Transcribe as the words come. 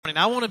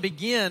morning. I want to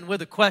begin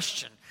with a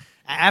question.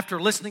 After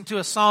listening to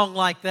a song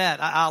like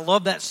that, I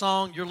love that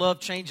song, Your Love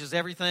Changes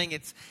Everything.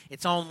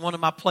 It's on one of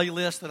my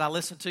playlists that I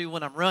listen to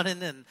when I'm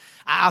running, and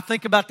I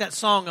think about that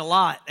song a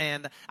lot.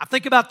 And I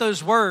think about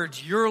those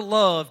words, Your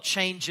love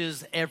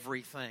changes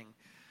everything.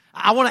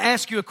 I want to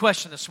ask you a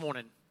question this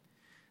morning.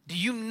 Do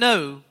you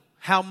know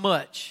how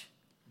much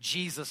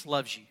Jesus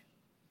loves you?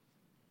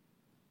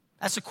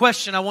 That's a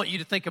question I want you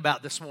to think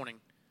about this morning.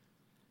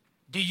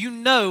 Do you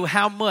know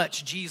how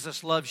much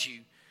Jesus loves you?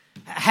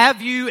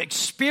 Have you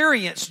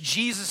experienced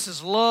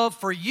Jesus' love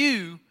for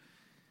you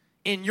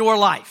in your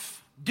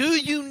life? Do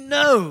you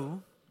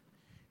know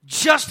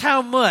just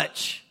how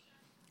much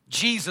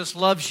Jesus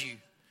loves you?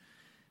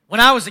 When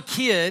I was a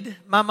kid,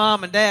 my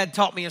mom and dad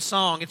taught me a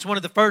song. It's one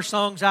of the first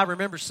songs I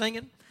remember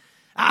singing.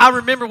 I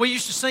remember we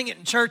used to sing it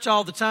in church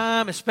all the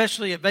time,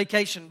 especially at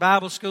Vacation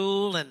Bible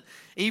School and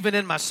even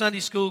in my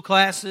Sunday school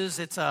classes.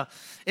 It's a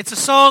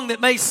song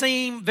that may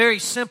seem very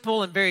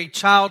simple and very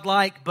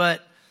childlike,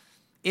 but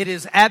it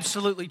is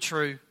absolutely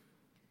true.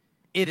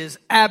 It is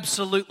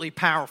absolutely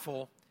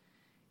powerful.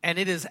 And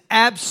it is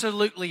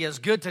absolutely as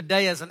good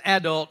today as an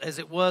adult as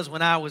it was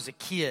when I was a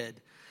kid.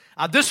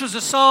 This was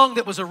a song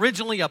that was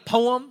originally a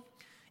poem.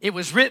 It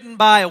was written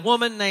by a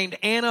woman named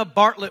Anna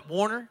Bartlett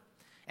Warner.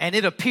 And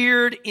it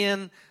appeared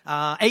in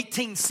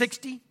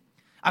 1860.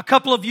 A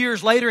couple of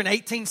years later, in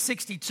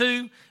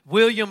 1862,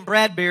 William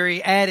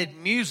Bradbury added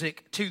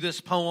music to this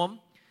poem.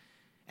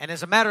 And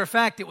as a matter of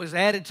fact, it was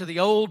added to the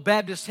Old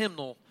Baptist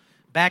hymnal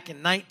back in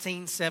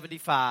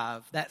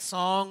 1975. That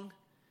song,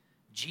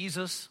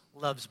 Jesus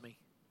Loves Me.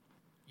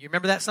 You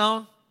remember that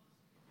song?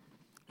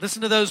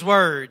 Listen to those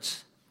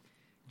words.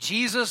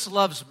 Jesus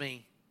loves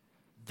me.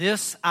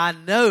 This I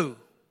know,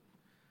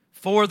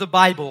 for the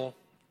Bible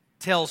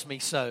tells me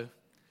so.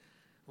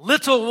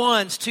 Little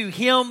ones to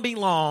Him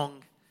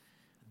belong.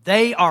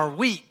 They are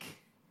weak,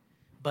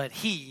 but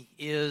He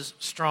is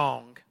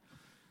strong.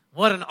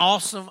 What an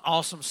awesome,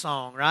 awesome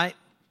song, right?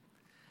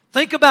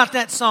 Think about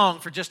that song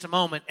for just a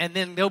moment and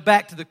then go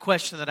back to the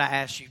question that I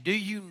asked you. Do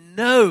you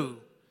know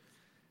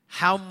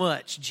how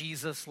much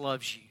Jesus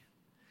loves you?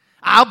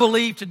 I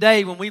believe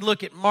today when we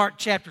look at Mark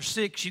chapter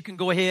 6, you can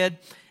go ahead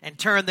and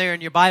turn there in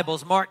your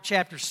Bibles, Mark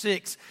chapter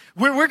 6.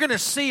 We're going to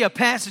see a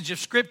passage of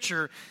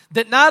Scripture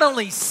that not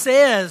only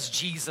says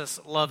Jesus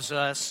loves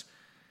us,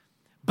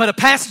 but a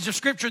passage of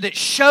Scripture that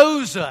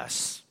shows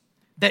us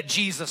that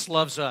Jesus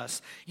loves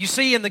us. You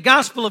see, in the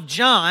Gospel of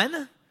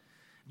John,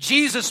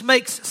 Jesus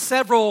makes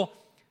several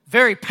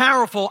very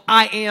powerful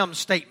I am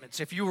statements.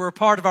 If you were a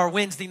part of our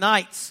Wednesday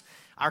nights,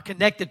 our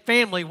connected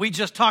family, we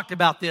just talked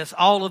about this,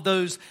 all of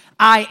those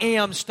I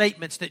am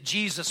statements that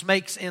Jesus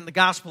makes in the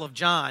Gospel of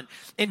John.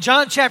 In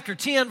John chapter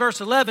 10,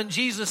 verse 11,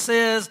 Jesus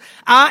says,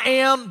 I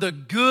am the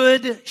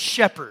good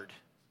shepherd.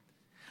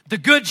 The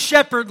good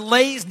shepherd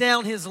lays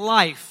down his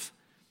life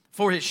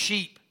for his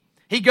sheep.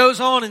 He goes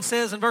on and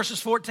says in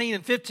verses 14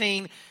 and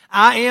 15,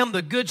 I am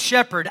the good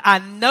shepherd. I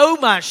know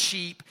my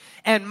sheep,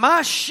 and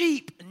my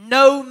sheep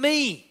know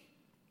me,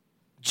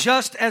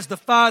 just as the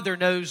Father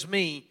knows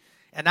me,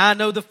 and I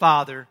know the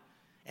Father,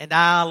 and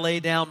I lay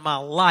down my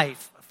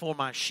life for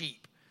my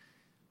sheep.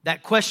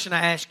 That question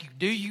I ask you,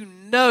 do you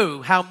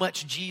know how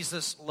much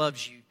Jesus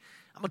loves you?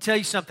 I'm going to tell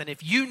you something.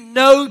 If you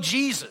know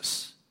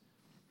Jesus,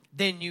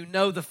 then you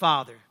know the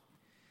Father.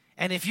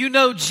 And if you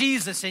know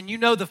Jesus and you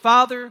know the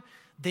Father,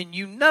 then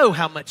you know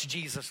how much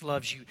Jesus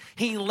loves you.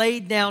 He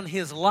laid down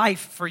His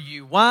life for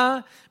you.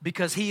 Why?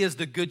 Because He is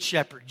the good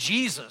shepherd.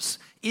 Jesus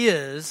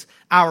is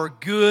our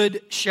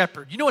good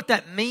shepherd. You know what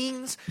that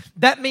means?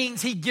 That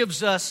means He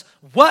gives us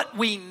what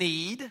we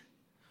need,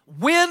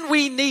 when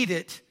we need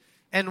it,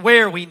 and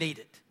where we need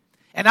it.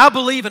 And I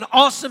believe an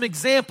awesome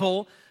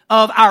example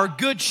of our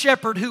good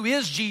shepherd, who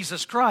is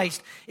Jesus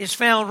Christ, is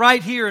found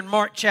right here in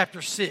Mark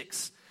chapter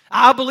 6.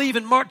 I believe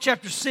in Mark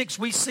chapter 6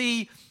 we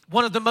see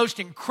one of the most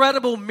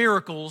incredible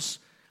miracles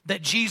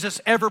that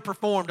Jesus ever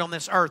performed on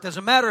this earth. As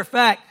a matter of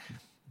fact,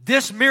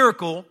 this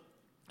miracle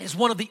is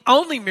one of the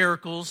only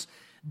miracles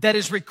that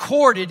is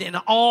recorded in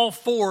all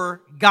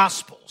four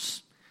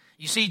Gospels.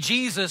 You see,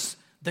 Jesus,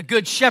 the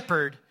Good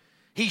Shepherd,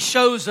 He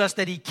shows us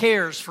that He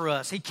cares for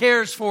us. He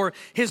cares for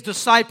His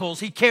disciples.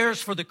 He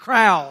cares for the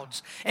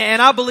crowds.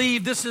 And I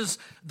believe this is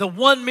the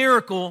one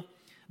miracle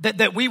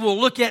that we will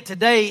look at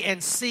today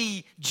and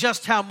see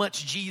just how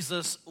much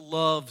Jesus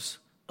loves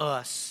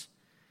us.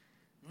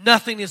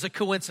 Nothing is a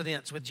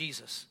coincidence with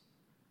Jesus.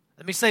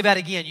 Let me say that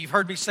again. You've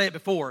heard me say it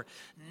before.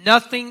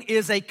 Nothing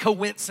is a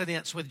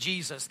coincidence with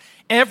Jesus.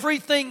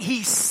 Everything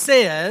He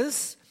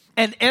says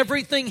and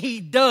everything He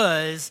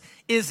does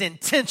is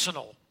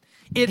intentional.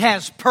 It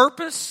has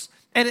purpose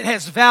and it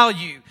has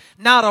value.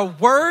 Not a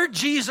word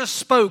Jesus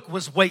spoke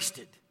was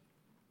wasted.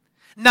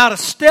 Not a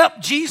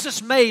step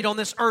Jesus made on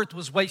this earth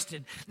was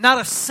wasted. Not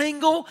a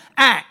single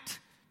act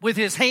with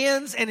His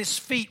hands and His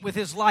feet, with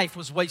His life,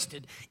 was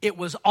wasted. It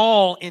was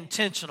all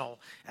intentional.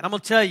 And I'm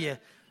going to tell you,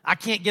 I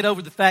can't get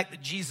over the fact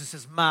that Jesus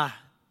is my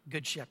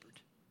good shepherd.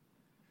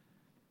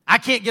 I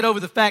can't get over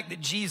the fact that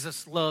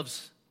Jesus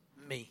loves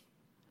me.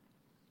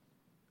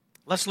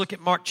 Let's look at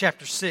Mark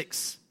chapter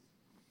 6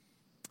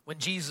 when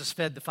Jesus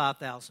fed the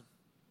 5,000.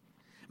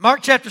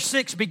 Mark chapter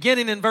 6,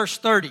 beginning in verse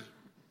 30.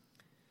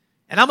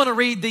 And I'm going to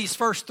read these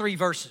first three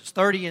verses,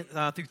 30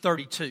 through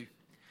 32.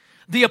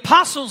 The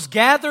apostles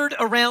gathered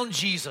around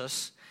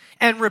Jesus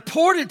and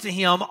reported to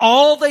him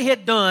all they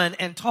had done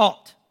and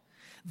taught.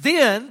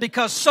 Then,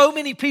 because so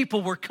many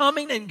people were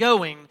coming and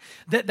going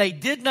that they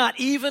did not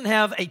even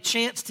have a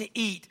chance to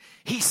eat,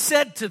 he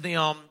said to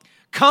them,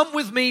 "Come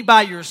with me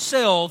by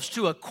yourselves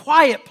to a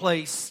quiet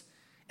place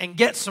and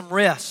get some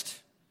rest."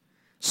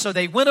 So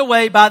they went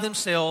away by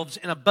themselves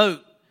in a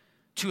boat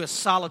to a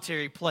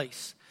solitary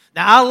place.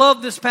 Now, I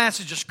love this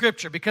passage of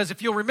Scripture because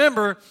if you'll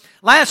remember,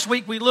 last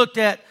week we looked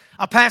at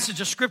a passage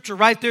of Scripture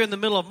right there in the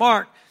middle of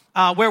Mark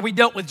where we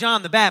dealt with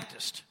John the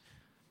Baptist.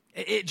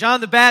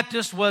 John the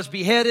Baptist was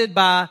beheaded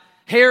by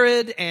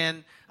Herod,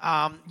 and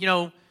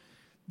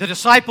the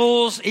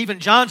disciples, even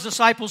John's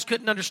disciples,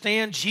 couldn't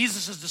understand.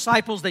 Jesus'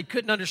 disciples, they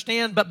couldn't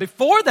understand. But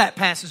before that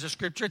passage of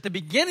Scripture, at the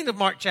beginning of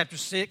Mark chapter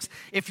 6,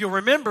 if you'll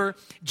remember,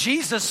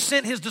 Jesus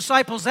sent his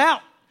disciples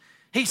out.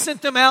 He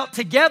sent them out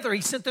together.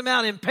 He sent them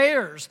out in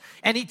pairs.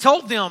 And he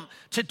told them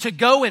to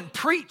go and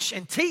preach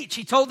and teach.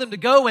 He told them to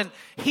go and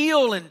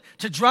heal and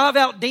to drive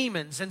out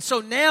demons. And so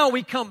now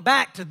we come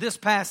back to this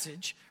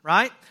passage,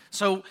 right?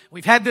 So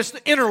we've had this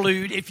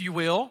interlude, if you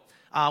will,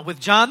 with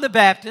John the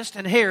Baptist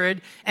and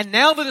Herod. And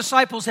now the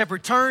disciples have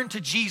returned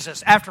to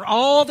Jesus. After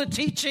all the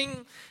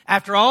teaching,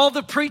 after all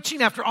the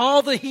preaching, after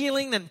all the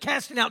healing and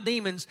casting out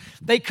demons,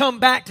 they come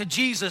back to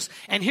Jesus.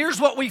 And here's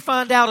what we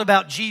find out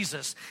about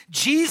Jesus.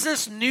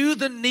 Jesus knew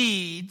the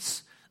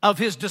needs of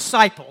his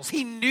disciples.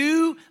 He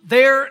knew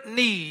their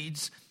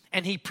needs,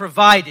 and he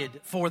provided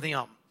for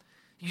them.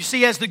 You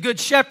see, as the good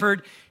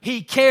shepherd,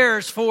 he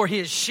cares for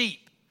his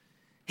sheep.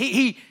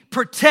 He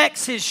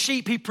protects his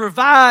sheep. He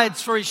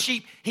provides for his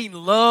sheep. He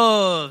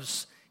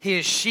loves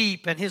his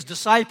sheep, and his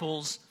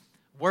disciples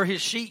were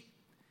his sheep.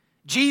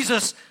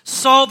 Jesus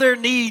saw their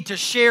need to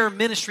share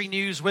ministry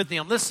news with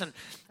them. Listen,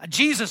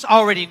 Jesus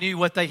already knew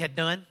what they had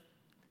done.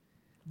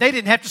 They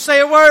didn't have to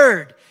say a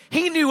word.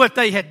 He knew what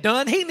they had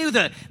done. He knew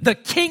the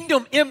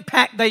kingdom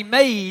impact they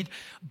made,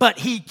 but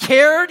he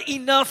cared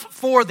enough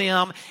for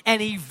them,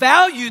 and he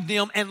valued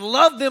them and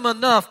loved them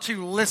enough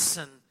to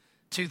listen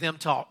to them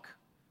talk.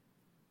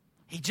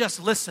 He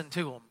just listened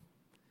to them.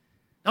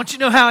 Don't you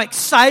know how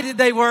excited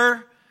they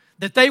were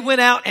that they went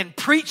out and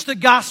preached the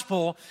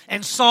gospel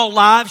and saw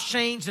lives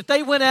change? That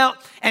they went out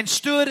and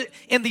stood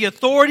in the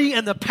authority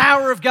and the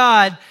power of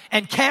God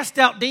and cast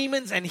out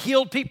demons and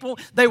healed people?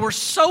 They were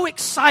so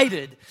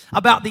excited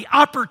about the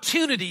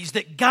opportunities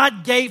that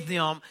God gave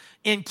them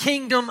in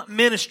kingdom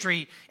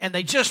ministry, and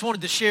they just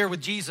wanted to share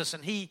with Jesus,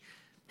 and He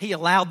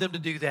allowed them to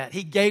do that.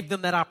 He gave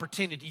them that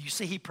opportunity. You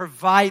see, He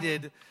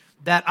provided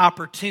that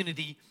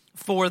opportunity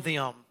for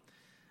them.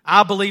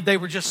 I believe they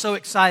were just so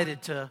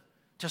excited to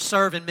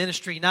serve in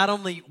ministry, not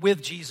only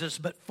with Jesus,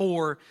 but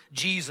for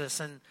Jesus.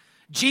 And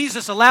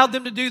Jesus allowed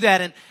them to do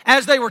that. And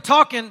as they were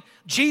talking,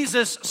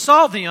 Jesus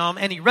saw them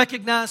and He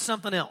recognized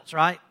something else,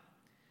 right?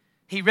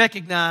 He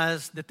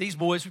recognized that these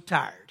boys were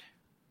tired.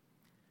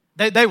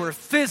 They were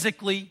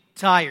physically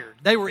tired.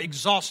 They were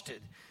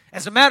exhausted.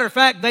 As a matter of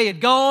fact, they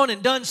had gone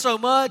and done so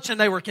much, and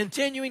they were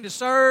continuing to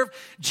serve.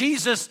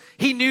 Jesus,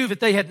 He knew that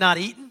they had not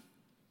eaten.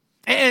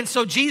 And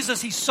so Jesus,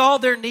 He saw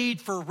their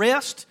need for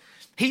rest.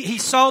 He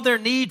saw their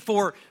need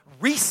for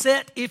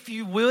reset, if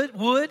you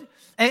would.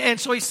 And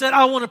so He said,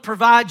 I want to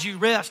provide you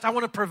rest. I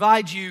want to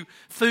provide you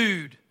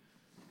food.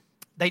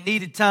 They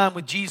needed time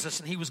with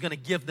Jesus, and He was going to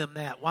give them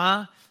that.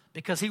 Why?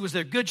 Because He was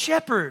their good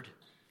shepherd.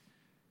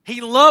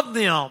 He loved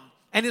them.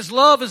 And His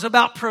love is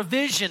about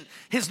provision.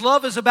 His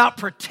love is about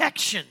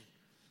protection.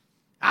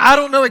 I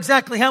don't know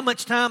exactly how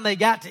much time they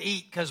got to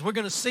eat, because we're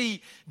going to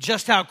see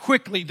just how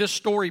quickly this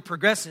story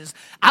progresses.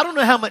 I don't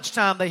know how much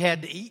time they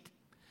had to eat.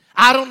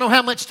 I don't know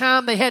how much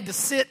time they had to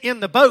sit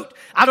in the boat.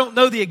 I don't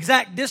know the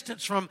exact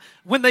distance from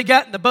when they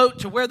got in the boat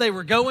to where they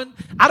were going.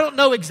 I don't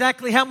know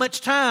exactly how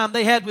much time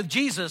they had with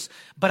Jesus,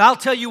 but I'll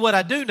tell you what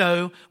I do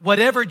know.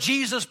 Whatever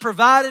Jesus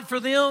provided for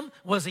them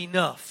was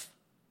enough.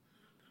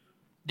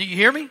 Do you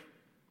hear me?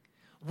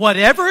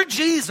 Whatever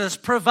Jesus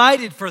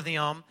provided for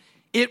them,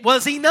 it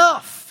was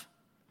enough.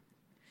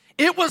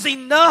 It was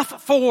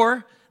enough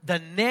for the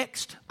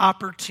next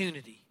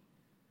opportunity.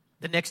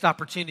 The next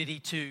opportunity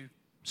to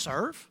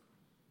serve.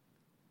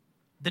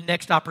 The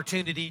next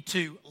opportunity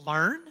to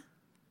learn.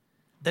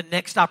 The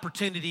next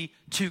opportunity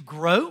to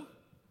grow.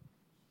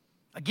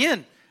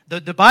 Again,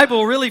 the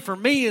Bible really for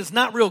me is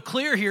not real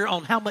clear here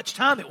on how much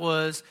time it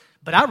was,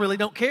 but I really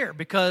don't care,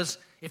 because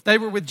if they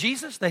were with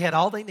Jesus, they had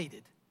all they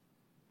needed.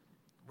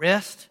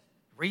 Rest,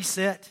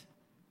 reset,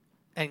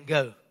 and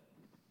go.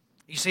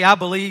 You see, I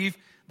believe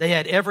they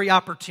had every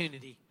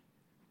opportunity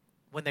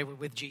when they were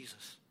with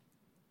Jesus.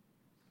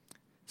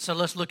 So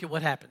let's look at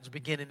what happens,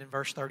 beginning in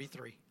verse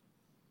 33.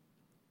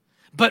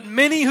 But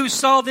many who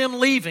saw them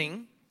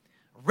leaving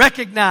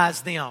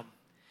recognized them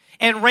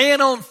and ran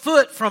on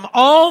foot from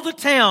all the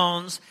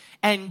towns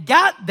and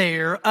got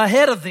there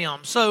ahead of them.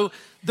 So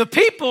The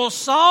people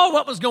saw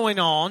what was going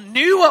on,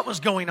 knew what was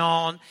going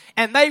on,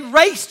 and they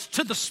raced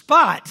to the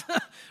spot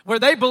where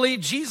they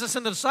believed Jesus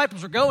and the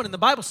disciples were going, and the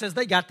Bible says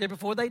they got there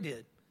before they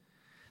did.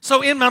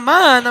 So in my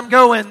mind, I'm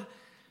going,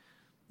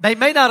 they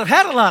may not have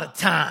had a lot of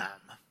time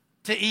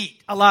to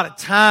eat, a lot of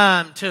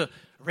time to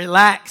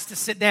relax, to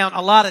sit down,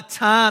 a lot of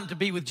time to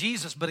be with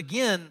Jesus. But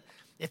again,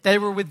 if they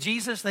were with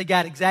Jesus, they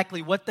got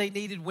exactly what they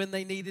needed, when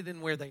they needed,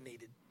 and where they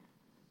needed.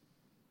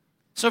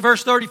 So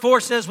verse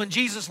 34 says, when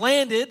Jesus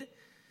landed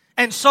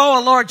and saw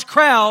a large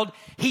crowd,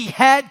 he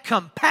had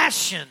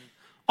compassion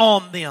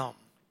on them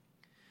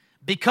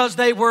because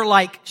they were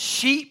like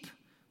sheep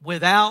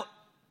without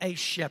a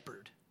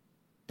shepherd.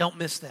 Don't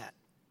miss that.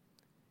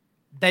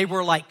 They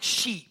were like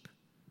sheep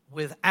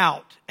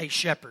without a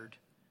shepherd.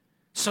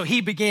 So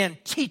he began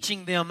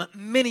teaching them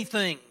many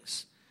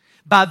things.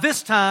 By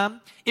this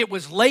time, it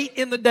was late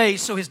in the day,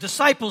 so his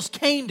disciples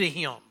came to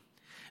him.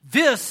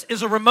 This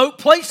is a remote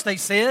place, they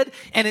said,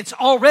 and it's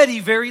already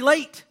very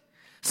late.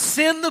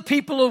 Send the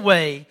people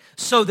away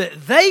so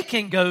that they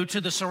can go to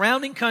the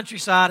surrounding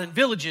countryside and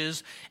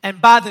villages and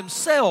buy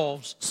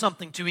themselves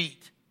something to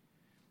eat.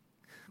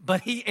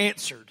 But he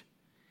answered,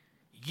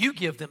 you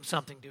give them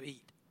something to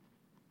eat.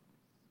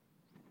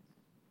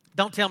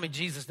 Don't tell me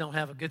Jesus don't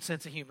have a good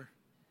sense of humor.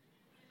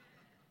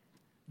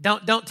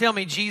 Don't tell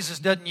me Jesus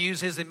doesn't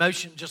use his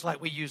emotion just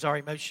like we use our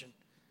emotion.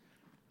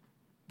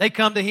 They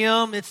come to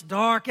him, it's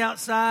dark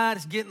outside,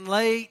 it's getting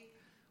late.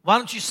 Why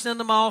don't you send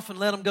them off and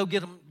let them go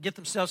get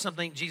themselves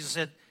something? Jesus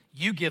said,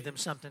 you give them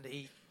something to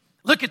eat.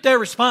 Look at their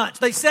response.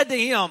 They said to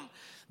him,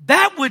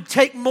 that would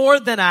take more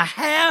than a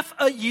half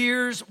a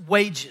year's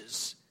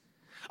wages.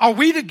 Are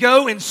we to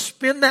go and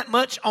spend that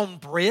much on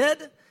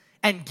bread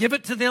and give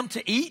it to them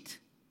to eat?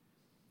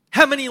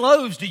 How many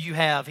loaves do you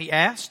have? He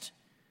asked.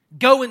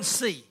 Go and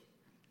see.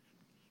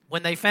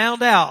 When they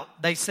found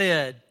out, they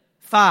said,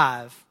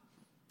 5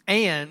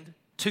 and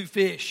 2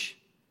 fish.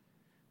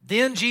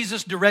 Then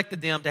Jesus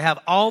directed them to have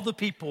all the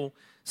people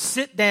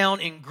sit down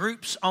in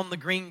groups on the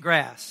green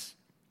grass.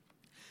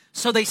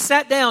 So they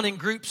sat down in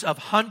groups of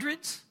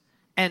hundreds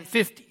and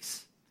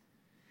 50s.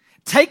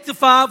 Take the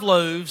 5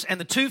 loaves and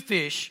the 2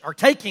 fish, or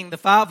taking the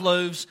 5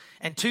 loaves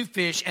and 2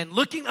 fish, and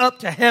looking up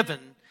to heaven,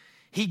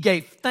 he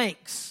gave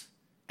thanks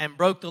and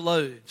broke the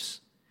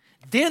loaves.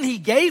 Then he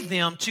gave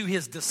them to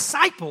his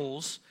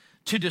disciples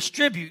to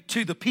distribute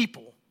to the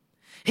people.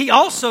 He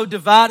also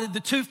divided the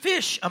 2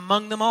 fish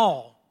among them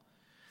all.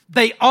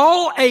 They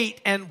all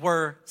ate and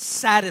were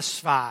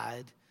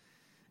satisfied,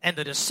 and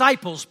the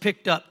disciples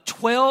picked up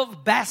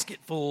 12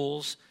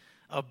 basketfuls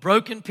of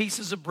broken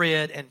pieces of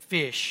bread and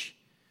fish.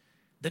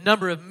 The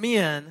number of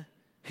men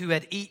who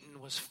had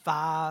eaten was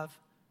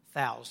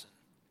 5,000.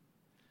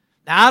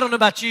 Now, I don't know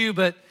about you,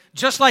 but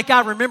just like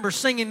I remember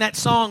singing that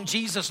song,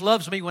 Jesus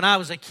Loves Me, when I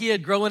was a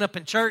kid growing up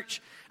in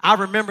church, I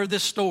remember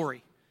this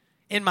story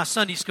in my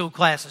Sunday school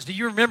classes. Do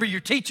you remember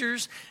your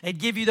teachers? They'd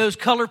give you those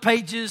color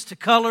pages to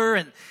color,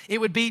 and it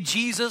would be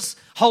Jesus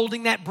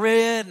holding that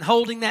bread and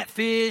holding that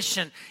fish,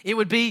 and it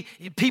would be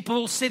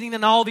people sitting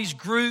in all these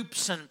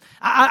groups. And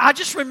I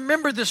just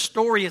remember this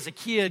story as a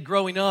kid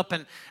growing up,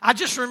 and I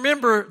just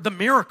remember the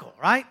miracle,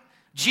 right?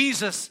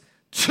 Jesus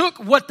took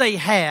what they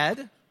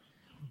had,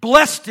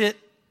 blessed it,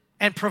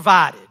 and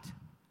provided.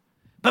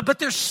 But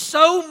there's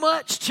so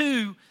much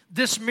to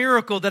this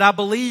miracle that I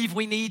believe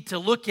we need to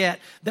look at,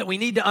 that we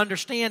need to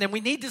understand, and we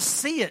need to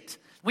see it.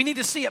 We need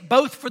to see it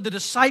both for the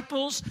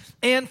disciples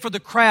and for the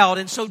crowd.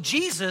 And so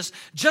Jesus,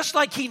 just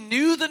like he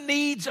knew the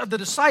needs of the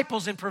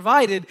disciples and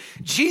provided,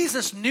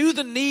 Jesus knew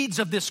the needs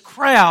of this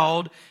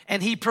crowd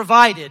and he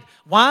provided.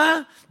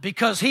 Why?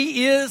 Because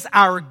he is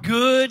our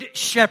good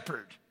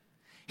shepherd.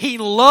 He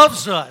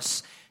loves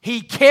us.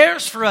 He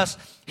cares for us.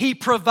 He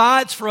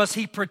provides for us.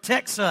 He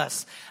protects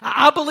us.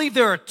 I believe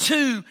there are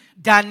 2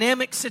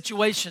 dynamic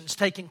situations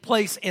taking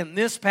place in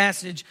this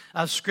passage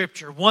of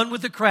Scripture. One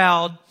with the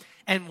crowd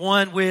and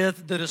one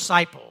with the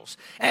disciples.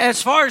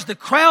 As far as the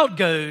crowd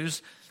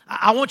goes,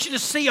 I want you to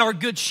see our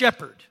good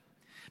shepherd.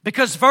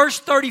 Because verse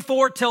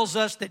 34 tells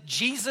us that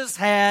Jesus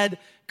had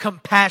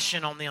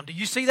compassion on them. Do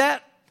you see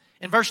that?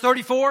 In verse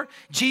 34,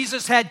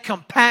 Jesus had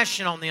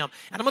compassion on them.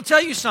 And I'm going to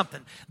tell you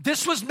something.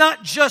 This was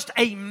not just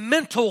a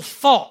mental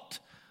thought.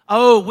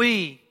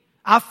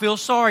 I feel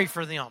sorry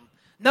for them.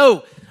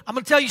 No, I'm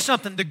going to tell you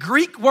something. The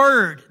Greek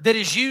word that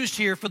is used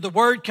here for the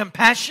word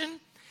compassion,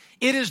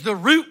 it is the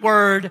root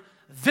word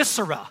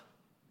viscera.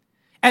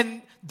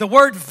 And the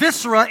word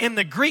viscera in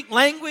the Greek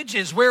language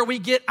is where we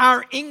get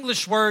our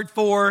English word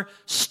for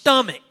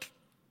stomach.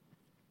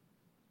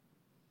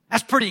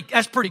 That's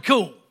pretty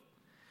cool.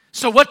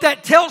 So what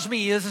that tells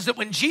me is that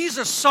when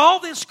Jesus saw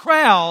this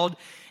crowd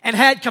and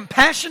had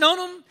compassion on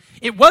them,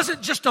 it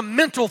wasn't just a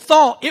mental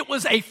thought, it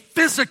was a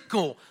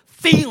physical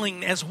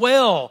feeling as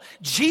well.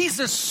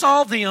 Jesus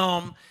saw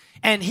them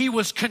and he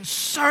was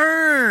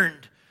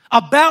concerned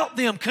about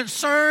them,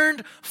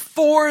 concerned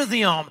for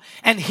them.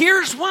 And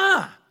here's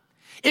why.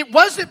 It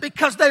wasn't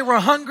because they were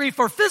hungry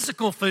for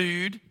physical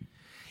food.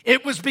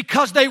 It was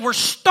because they were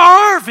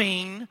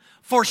starving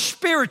for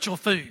spiritual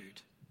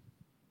food.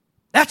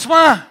 That's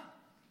why.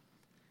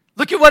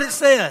 Look at what it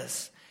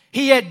says.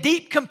 He had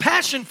deep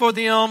compassion for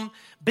them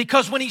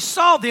because when he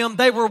saw them,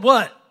 they were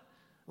what?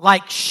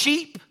 Like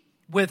sheep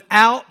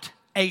without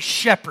a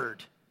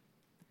shepherd.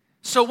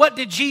 So what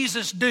did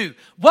Jesus do?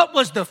 What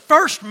was the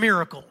first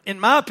miracle? In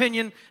my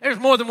opinion, there's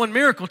more than one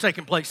miracle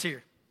taking place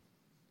here.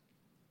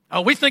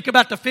 We think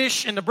about the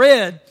fish and the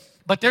bread,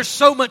 but there's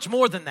so much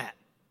more than that.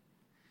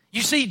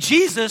 You see,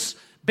 Jesus,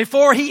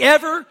 before he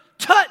ever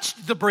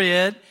touched the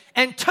bread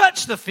and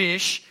touched the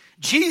fish,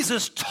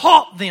 Jesus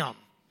taught them.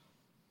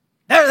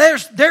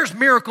 There's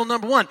miracle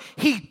number one.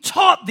 He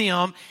taught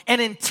them, and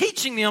in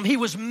teaching them, he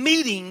was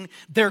meeting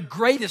their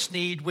greatest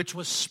need, which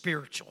was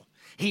spiritual.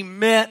 He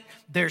met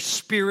their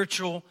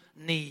spiritual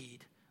need.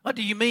 What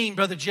do you mean,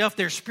 Brother Jeff,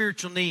 their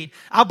spiritual need?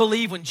 I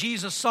believe when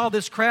Jesus saw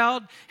this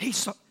crowd, he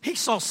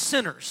saw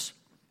sinners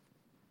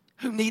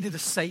who needed a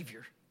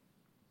Savior.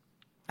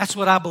 That's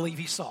what I believe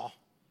he saw.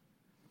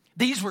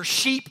 These were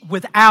sheep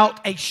without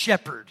a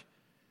shepherd.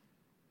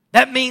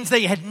 That means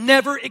they had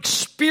never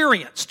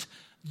experienced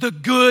the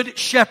good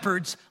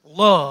shepherd's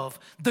love,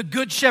 the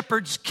good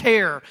shepherd's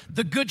care,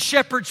 the good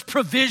shepherd's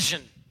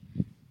provision.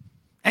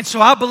 And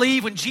so I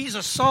believe when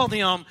Jesus saw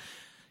them,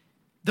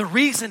 the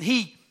reason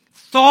he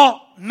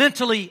thought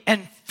mentally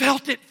and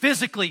felt it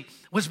physically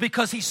was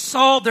because he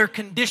saw their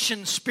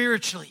condition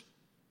spiritually.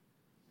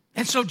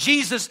 And so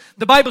Jesus,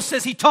 the Bible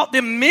says he taught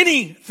them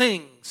many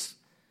things.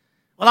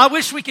 Well, I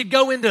wish we could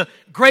go into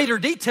greater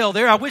detail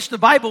there. I wish the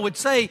Bible would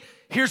say,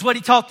 here's what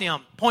he taught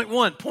them. Point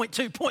 1, point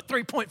 2, point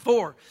 3, point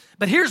 4.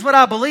 But here's what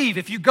I believe.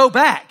 If you go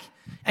back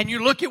and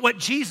you look at what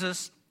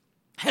Jesus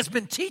has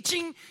been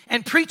teaching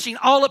and preaching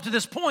all up to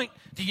this point,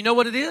 do you know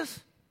what it is?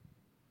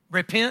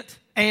 Repent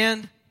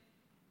and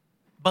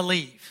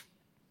believe.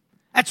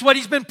 That's what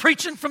he's been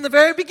preaching from the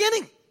very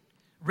beginning.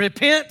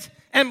 Repent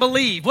and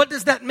believe. What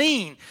does that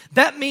mean?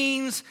 That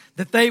means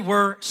that they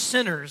were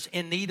sinners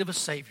in need of a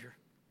Savior.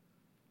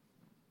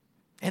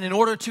 And in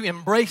order to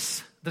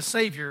embrace the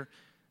Savior,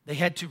 they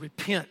had to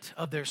repent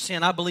of their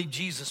sin. I believe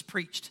Jesus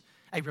preached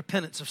a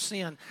repentance of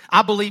sin.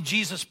 I believe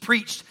Jesus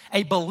preached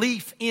a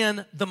belief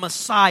in the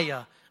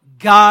Messiah,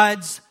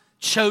 God's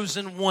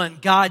chosen one,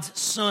 God's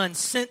Son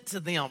sent to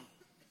them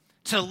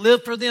to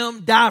live for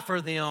them, die for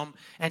them,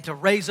 and to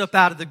raise up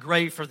out of the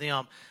grave for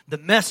them. The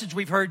message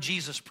we've heard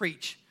Jesus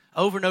preach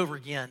over and over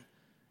again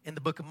in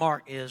the book of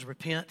Mark is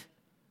repent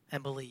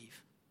and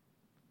believe.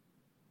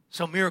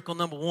 So miracle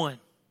number one,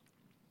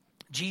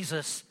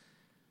 Jesus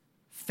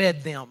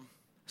fed them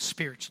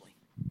spiritually.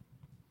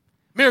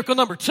 Miracle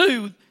number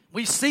two,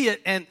 we see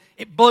it and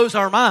it blows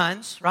our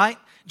minds, right?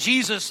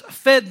 Jesus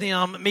fed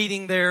them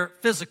meeting their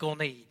physical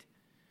need.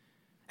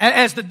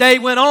 As the day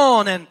went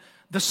on and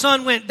the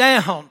sun went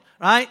down,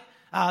 right?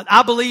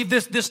 I believe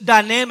this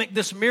dynamic,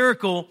 this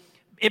miracle,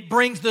 it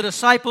brings the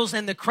disciples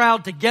and the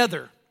crowd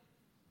together.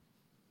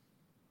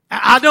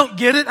 I don't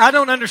get it. I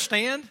don't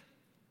understand.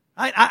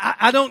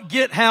 I don't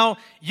get how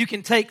you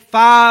can take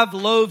 5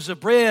 loaves of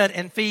bread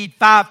and feed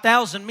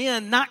 5,000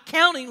 men, not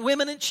counting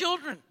women and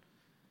children.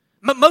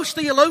 Most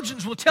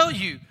theologians will tell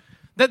you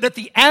that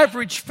the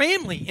average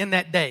family in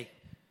that day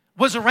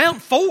was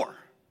around 4.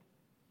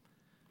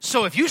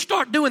 So if you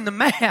start doing the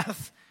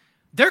math,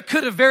 there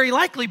could have very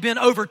likely been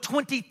over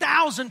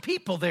 20,000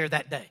 people there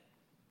that day.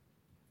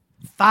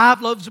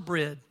 5 loaves of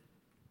bread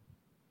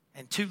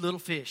and 2 little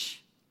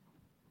fish.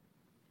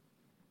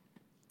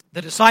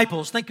 The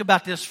disciples, think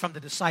about this from the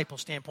disciple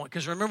standpoint,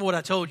 because remember what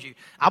I told you.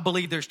 I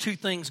believe there's 2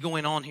 things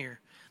going on here.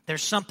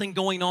 There's something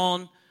going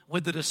on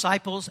with the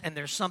disciples, and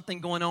there's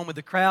something going on with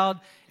the crowd.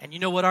 And you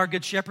know what our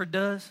good shepherd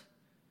does?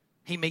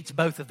 He meets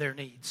both of their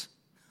needs.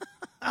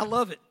 I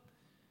love it.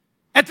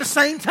 At the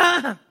same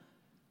time.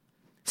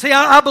 See,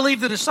 I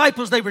believe the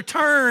disciples, they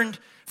returned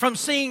from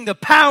seeing the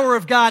power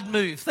of God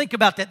move. Think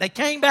about that. They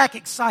came back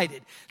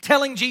excited,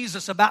 telling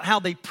Jesus about how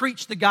they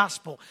preached the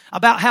gospel,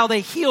 about how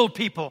they healed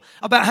people,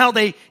 about how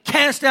they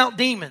cast out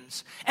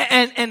demons.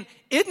 And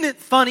isn't it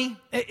funny?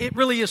 It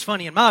really is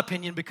funny in my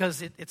opinion,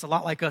 because it's a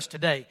lot like us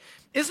today.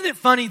 Isn't it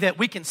funny that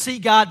we can see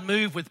God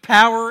move with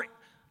power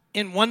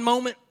in one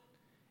moment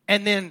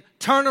and then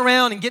turn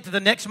around and get to the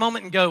next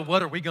moment and go,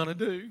 what are we going to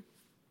do?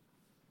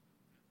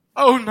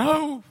 Oh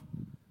no.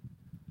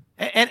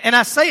 And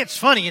I say it's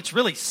funny, it's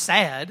really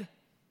sad.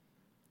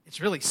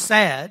 It's really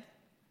sad.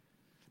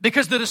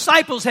 Because the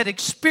disciples had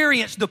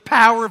experienced the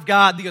power of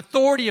God, the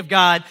authority of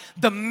God,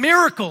 the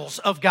miracles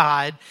of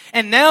God.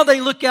 And now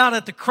they look out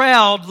at the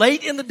crowd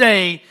late in the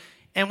day.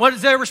 And what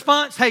is their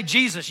response? Hey,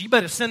 Jesus, you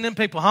better send them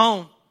people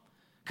home,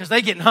 because they're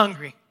getting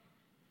hungry.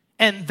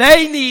 And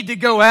they need to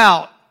go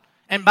out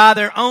and buy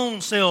their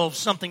own selves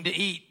something to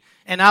eat.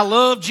 And I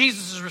love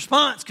Jesus'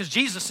 response, because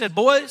Jesus said,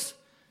 boys,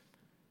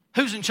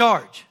 who's in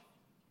charge?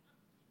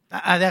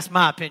 That's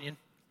my opinion.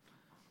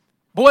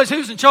 Boys,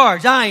 who's in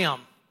charge? I am.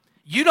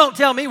 You don't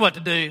tell me what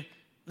to do.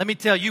 Let me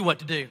tell you what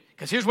to do.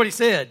 Because here's what he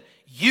said.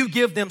 You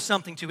give them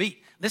something to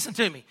eat. Listen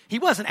to me. He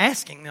wasn't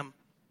asking them.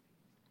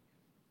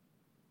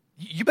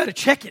 You better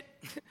check it.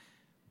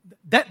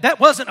 That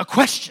wasn't a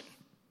question.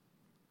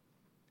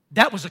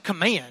 That was a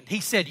command. He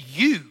said,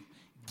 you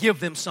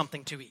give them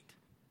something to eat.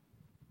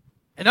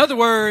 In other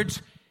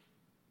words,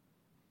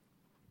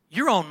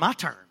 you're on my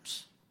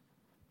terms.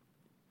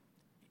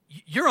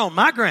 You're on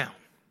my ground.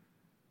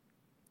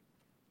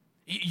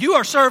 You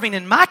are serving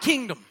in my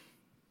kingdom.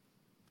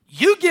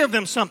 You give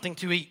them something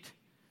to eat.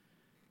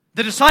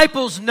 The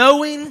disciples,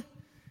 knowing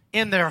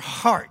in their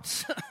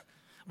hearts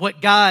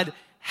what God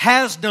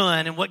has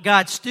done and what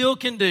God still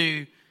can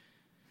do,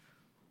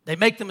 they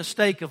make the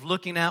mistake of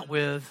looking out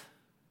with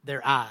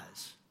their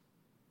eyes.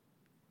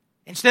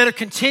 Instead of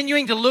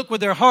continuing to look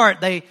with their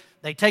heart, they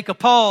take a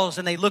pause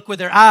and they look with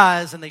their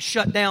eyes and they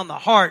shut down the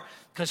heart.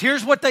 Because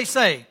here's what they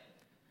say.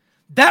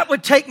 That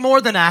would take more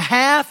than a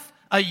half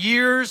a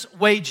year's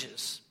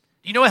wages.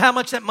 Do you know how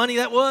much that money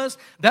that was?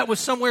 That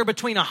was somewhere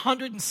between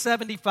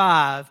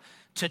 175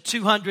 to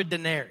 200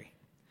 denarii.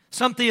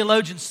 Some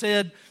theologians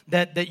said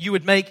that you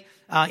would make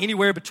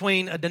anywhere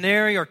between a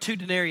denarii or 2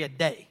 denarii a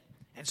day.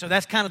 And so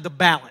that's kind of the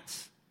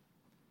balance.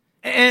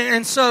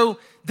 And so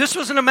this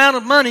was an amount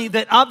of money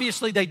that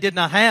obviously they did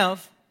not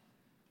have.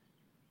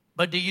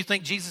 But do you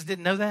think Jesus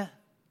didn't know that?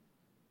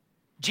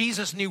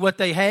 Jesus knew what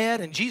they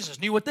had and Jesus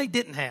knew what they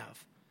didn't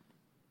have.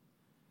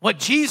 What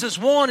Jesus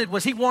wanted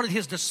was he wanted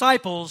his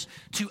disciples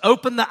to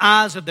open the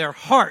eyes of their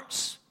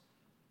hearts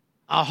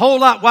a whole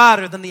lot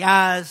wider than the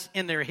eyes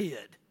in their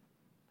head.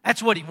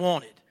 That's what he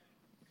wanted.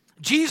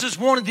 Jesus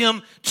wanted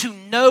them to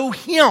know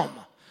him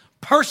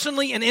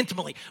personally and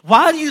intimately.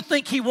 Why do you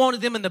think he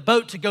wanted them in the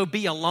boat to go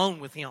be alone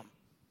with him?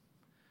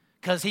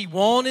 Because he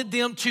wanted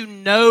them to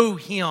know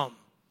him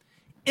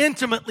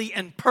intimately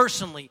and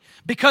personally.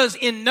 Because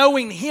in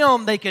knowing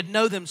him, they could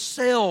know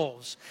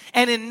themselves.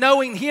 And in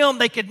knowing him,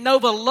 they could know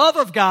the love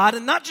of God.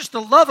 And not just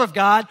the love of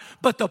God,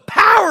 but the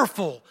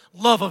powerful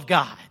love of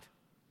God.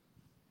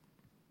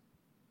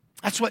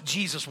 That's what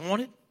Jesus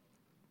wanted.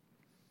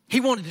 He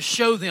wanted to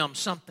show them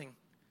something.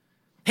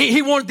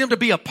 He wanted them to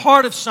be a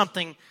part of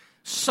something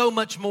so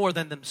much more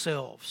than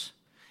themselves.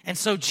 And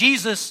so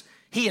Jesus,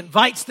 he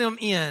invites them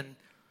in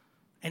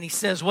and he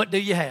says, what do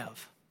you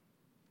have?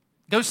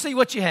 Go see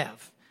what you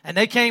have. And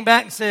they came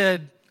back and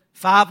said,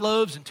 5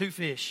 loaves and 2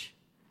 fish.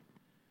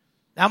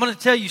 Now I'm going to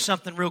tell you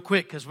something real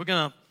quick because we're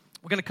going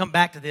to come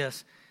back to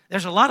this.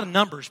 There's a lot of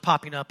numbers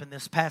popping up in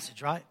this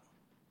passage, right?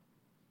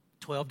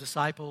 12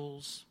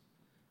 disciples,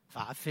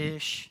 5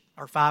 fish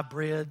or 5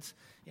 breads,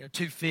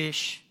 2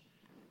 fish,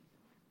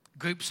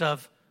 groups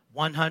of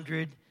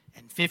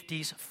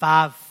 150s,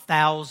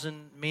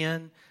 5,000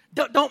 men.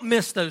 Don't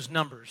miss those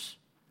numbers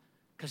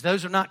because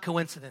those are not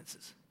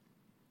coincidences.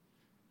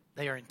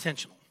 They are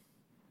intentional.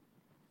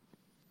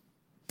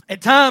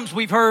 At times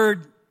we've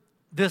heard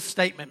this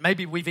statement.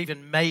 Maybe we've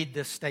even made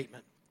this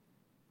statement.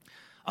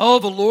 Oh,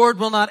 the Lord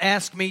will not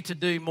ask me to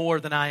do more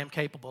than I am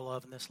capable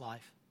of in this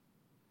life.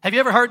 Have you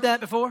ever heard that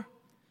before?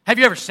 Have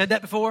you ever said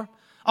that before?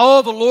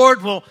 Oh, the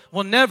Lord will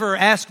never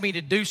ask me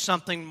to do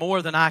something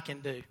more than I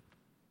can do.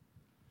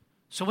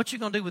 So what you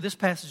going to do with this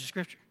passage of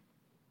Scripture?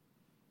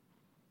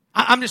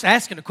 I'm just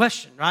asking a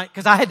question, right?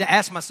 Because I had to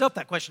ask myself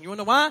that question. You want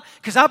to know why?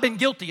 Because I've been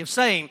guilty of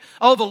saying,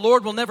 oh, the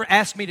Lord will never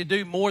ask me to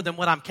do more than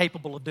what I'm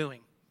capable of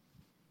doing.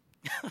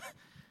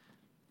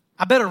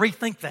 I better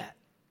rethink that.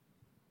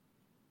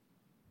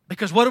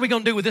 Because what are we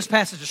going to do with this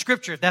passage of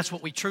Scripture if that's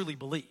what we truly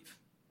believe?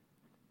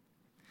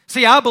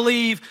 See, I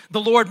believe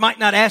the Lord might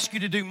not ask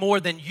you to do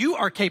more than you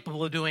are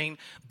capable of doing,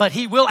 but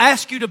He will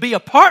ask you to be a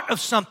part of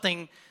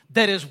something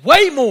that is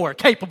way more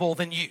capable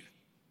than you.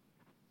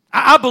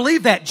 I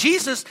believe that.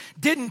 Jesus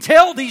didn't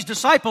tell these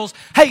disciples,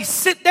 hey,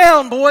 sit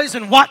down, boys,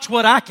 and watch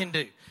what I can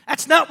do.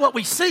 That's not what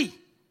we see.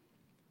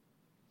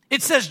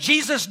 It says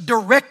Jesus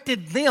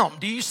directed them.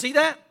 Do you see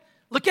that?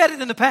 Look at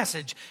it in the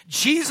passage.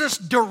 Jesus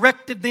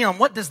directed them.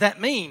 What does that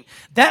mean?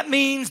 That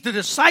means the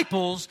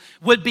disciples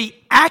would be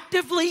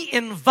actively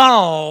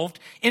involved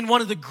in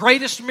one of the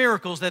greatest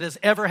miracles that has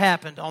ever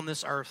happened on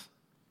this earth.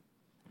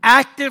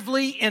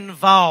 Actively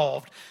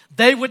involved.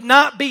 They would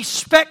not be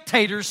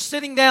spectators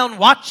sitting down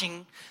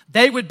watching.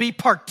 They would be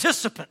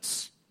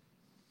participants.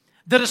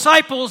 The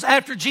disciples,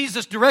 after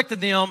Jesus directed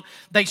them,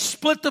 they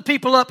split the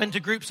people up into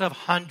groups of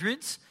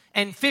hundreds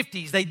and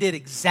 50s. They did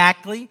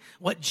exactly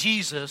what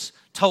Jesus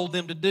told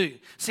them to do.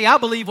 See, I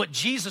believe what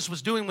Jesus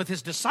was doing with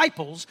His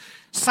disciples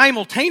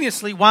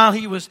simultaneously while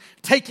He was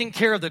taking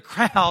care of the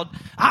crowd,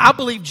 I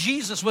believe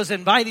Jesus was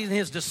inviting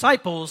His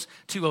disciples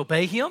to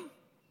obey Him.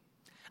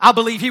 I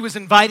believe He was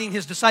inviting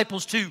His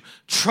disciples to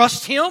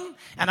trust Him.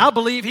 And I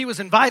believe He was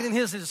inviting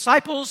His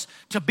disciples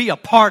to be a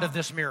part of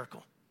this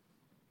miracle.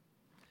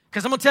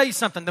 Because I'm going to tell you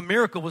something. The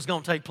miracle was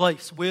going to take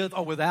place with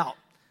or without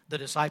the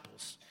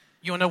disciples.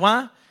 You want to know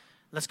why?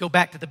 Let's go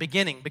back to the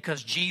beginning.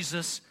 Because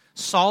Jesus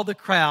saw the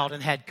crowd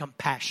and had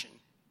compassion.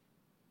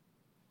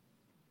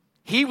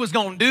 He was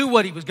going to do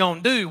what He was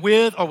going to do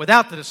with or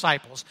without the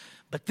disciples.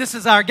 But this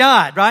is our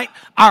God, right?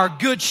 Our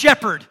good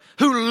shepherd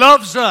who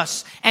loves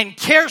us and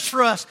cares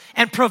for us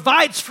and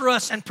provides for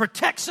us and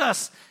protects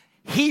us.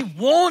 He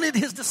wanted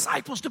His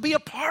disciples to be a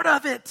part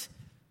of it.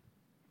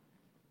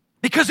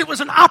 Because it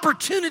was an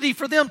opportunity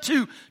for them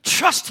to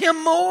trust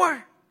Him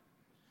more.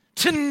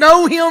 To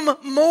know Him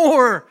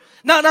more.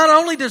 Not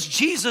only does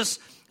Jesus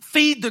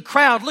feed the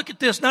crowd. Look at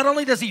this. Not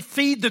only does he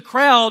feed the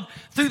crowd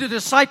through the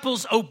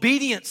disciples'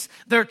 obedience,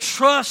 their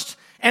trust,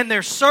 and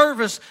their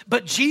service,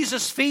 but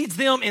Jesus feeds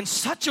them in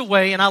such a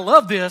way, and I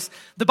love this,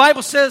 the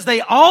Bible says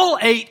they all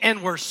ate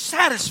and were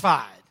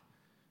satisfied.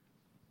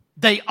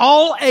 They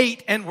all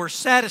ate and were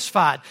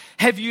satisfied.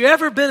 Have you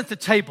ever been at the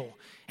table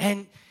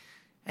and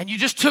you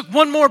just took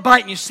one more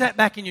bite and you sat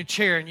back in your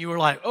chair and you were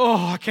like,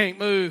 oh, I can't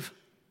move?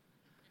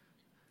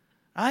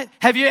 Right?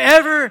 Have you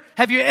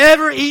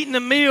ever eaten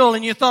a meal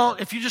and you thought,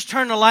 if you just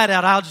turn the light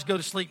out, I'll just go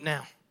to sleep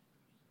now?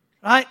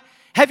 Right?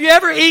 Have you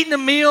ever eaten a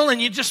meal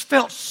and you just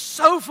felt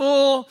so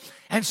full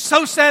and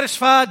so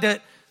satisfied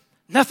that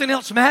nothing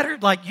else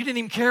mattered? Like you didn't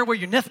even care where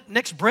your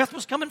next breath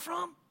was coming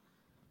from?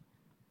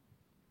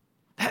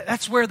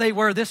 That's where they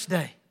were this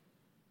day.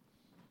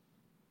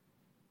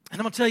 And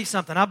I'm going to tell you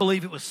something. I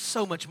believe it was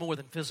so much more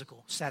than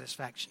physical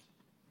satisfaction.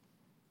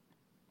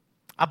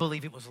 I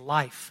believe it was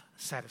life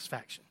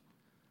satisfaction.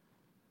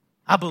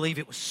 I believe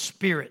it was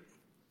spirit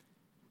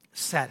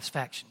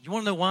satisfaction. You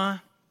want to know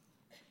why?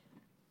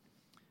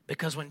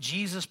 Because when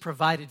Jesus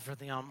provided for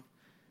them,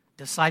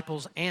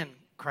 disciples and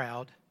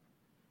crowd,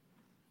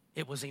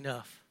 it was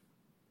enough.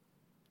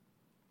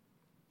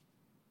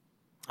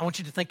 I want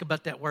you to think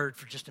about that word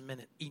for just a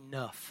minute,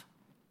 enough.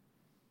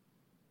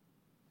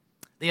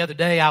 The other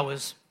day I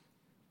was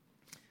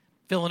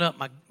filling up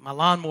my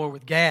lawnmower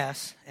with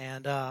gas,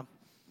 and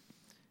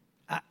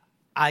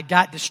I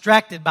got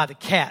distracted by the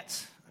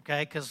cats,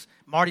 okay? Because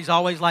Marty's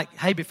always like,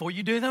 hey, before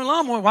you do the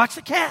lawnmower, watch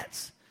the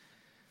cats.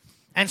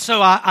 And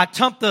so I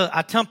tumped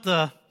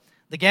the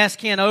gas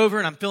can over,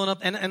 and I'm filling up.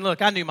 And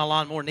look, I knew my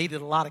lawnmower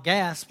needed a lot of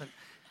gas, but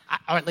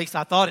or at least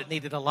I thought it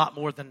needed a lot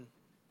more than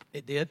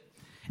it did.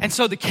 And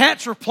so the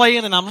cats were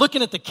playing, and I'm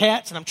looking at the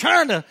cats, and I'm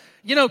trying to,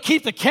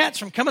 keep the cats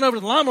from coming over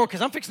to the lawnmower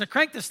because I'm fixing to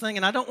crank this thing,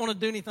 and I don't want to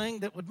do anything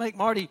that would make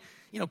Marty,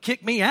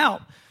 kick me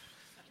out.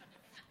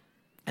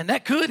 And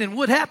that could and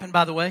would happen,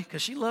 by the way,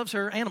 because she loves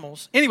her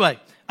animals. Anyway,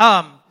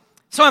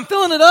 so I'm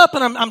filling it up,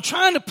 and I'm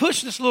trying to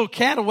push this little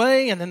cat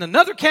away, and then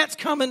another cat's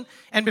coming,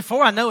 and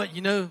before I know it,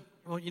 you know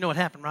what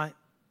happened, right?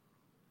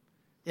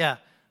 Yeah,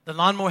 the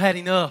lawnmower had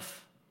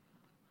enough.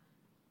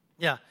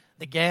 Yeah,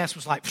 the gas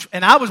was like,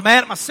 and I was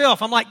mad at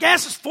myself. I'm like,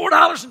 gas is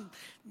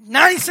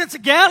 $4.90 a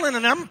gallon,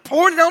 and I'm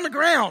pouring it on the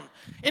ground.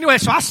 Anyway,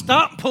 so I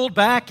stopped and pulled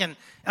back, and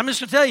I'm just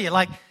going to tell you,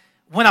 like,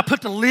 when I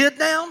put the lid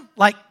down,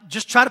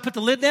 just try to put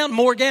the lid down,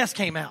 more gas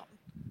came out.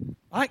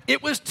 Like,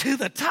 it was to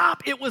the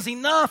top. It was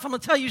enough. I'm going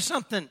to tell you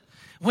something.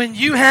 When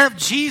you have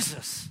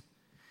Jesus,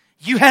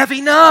 you have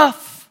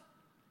enough.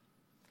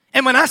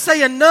 And when I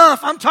say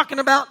enough, I'm talking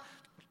about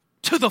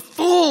to the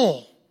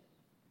full.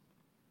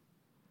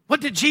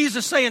 What did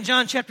Jesus say in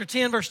John chapter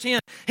 10, verse 10?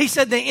 He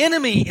said the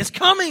enemy is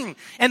coming,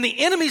 and the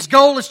enemy's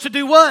goal is to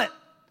do what?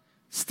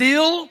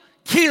 Steal,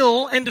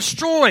 kill, and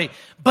destroy.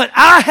 But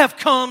I have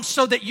come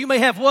so that you may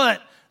have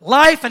what?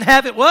 Life, and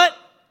have it what?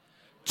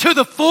 To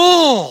the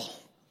full.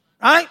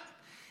 Right?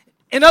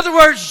 In other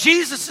words,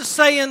 Jesus is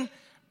saying,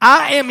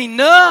 I am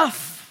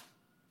enough.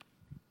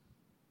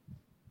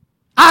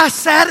 I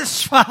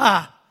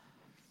satisfy.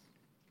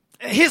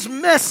 His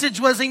message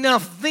was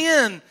enough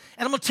then.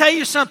 And I'm going to tell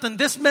you something.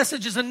 This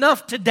message is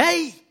enough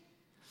today.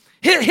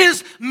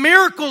 His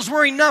miracles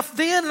were enough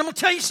then. And I'm going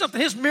to tell you something.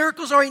 His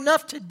miracles are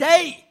enough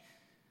today.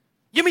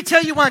 Let me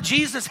tell you why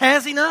Jesus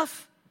has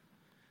enough.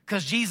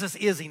 Because Jesus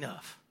is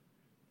enough.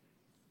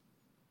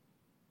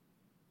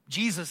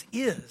 Jesus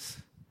is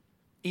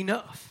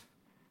enough.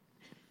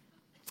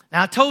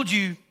 Now, I told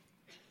you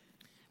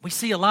we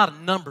see a lot of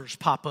numbers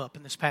pop up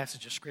in this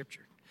passage of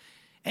Scripture.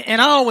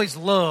 And I always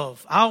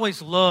love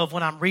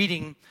when I'm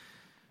reading,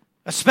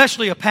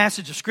 especially a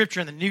passage of Scripture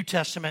in the New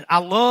Testament. I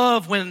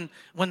love when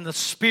the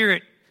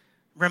Spirit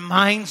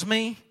reminds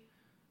me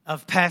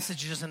of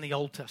passages in the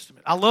Old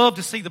Testament. I love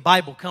to see the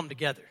Bible come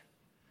together.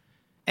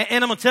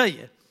 And I'm going to tell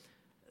you,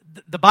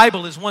 the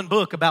Bible is one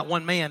book about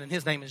one man, and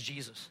his name is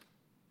Jesus.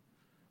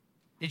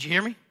 Did you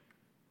hear me?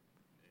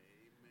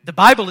 The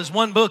Bible is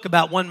one book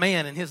about one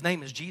man, and his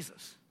name is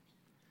Jesus.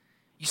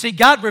 You see,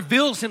 God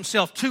reveals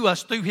himself to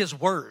us through his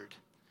word.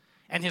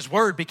 And his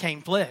word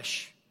became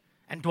flesh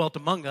and dwelt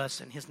among us,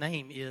 and his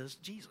name is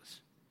Jesus.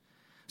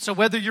 So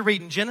whether you're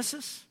reading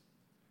Genesis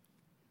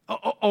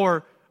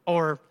or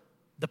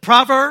the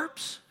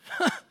Proverbs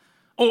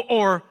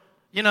or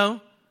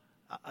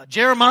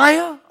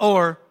Jeremiah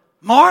or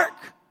Mark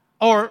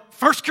or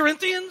 1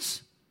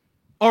 Corinthians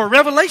or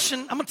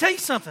Revelation, I'm going to tell you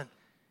something.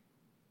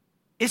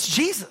 It's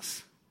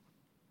Jesus.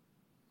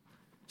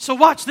 So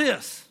watch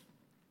this.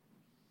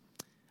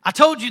 I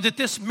told you that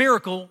this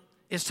miracle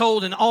is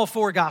told in all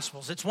four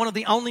Gospels. It's one of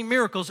the only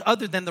miracles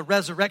other than the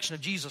resurrection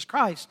of Jesus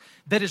Christ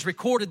that is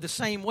recorded the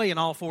same way in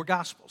all four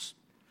Gospels.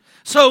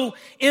 So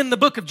in the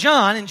book of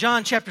John, in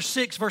John chapter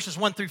 6, verses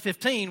 1 through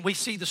 15, we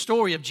see the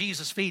story of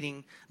Jesus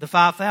feeding the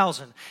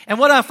 5,000. And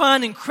what I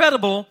find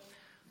incredible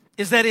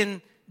is that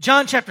in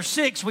John chapter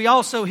 6, we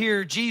also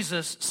hear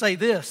Jesus say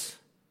this.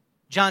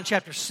 John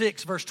chapter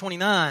 6, verse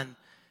 29,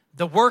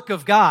 the work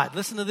of God,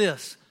 listen to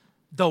this.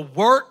 The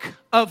work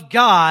of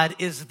God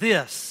is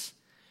this,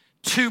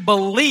 to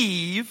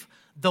believe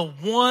the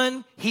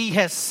one he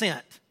has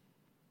sent.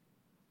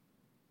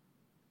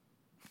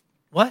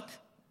 What?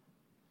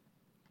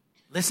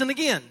 Listen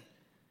again.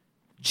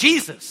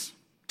 Jesus,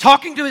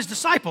 talking to his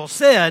disciples,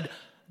 said,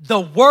 the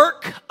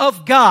work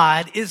of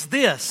God is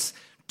this,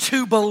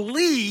 to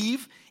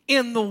believe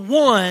in the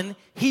one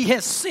he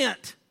has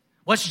sent.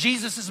 What's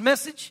Jesus'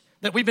 message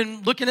that we've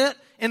been looking at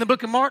in the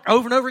book of Mark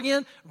over and over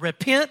again?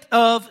 Repent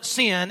of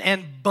sin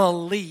and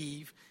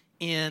believe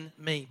in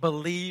me.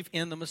 Believe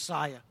in the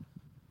Messiah.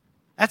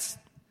 That's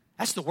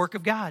the work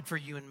of God for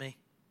you and me,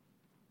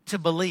 to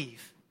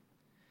believe.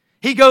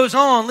 He goes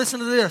on, listen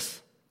to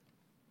this.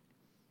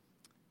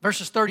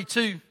 Verses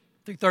 32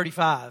 through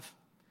 35.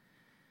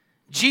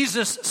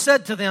 Jesus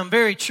said to them,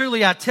 very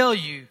truly I tell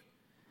you,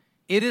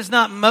 it is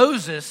not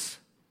Moses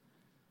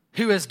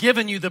who has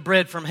given you the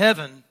bread from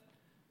heaven,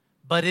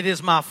 but it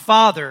is my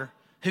Father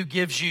who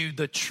gives you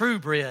the true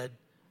bread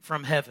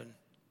from heaven.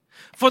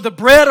 For the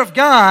bread of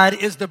God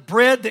is the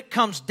bread that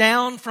comes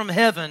down from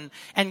heaven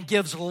and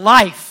gives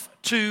life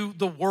to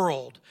the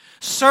world.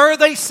 Sir,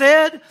 they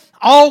said,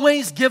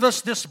 always give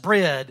us this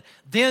bread.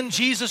 Then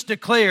Jesus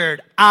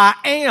declared, I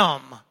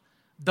am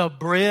the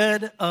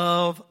bread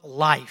of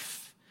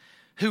life.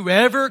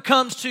 Whoever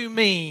comes to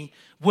me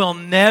will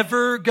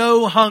never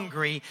go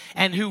hungry,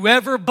 and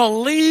whoever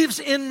believes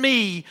in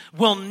me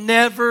will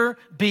never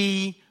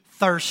be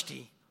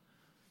thirsty.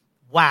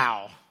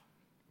 Wow.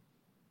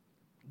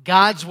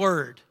 God's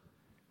Word,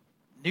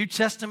 New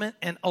Testament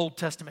and Old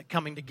Testament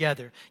coming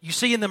together. You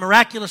see, in the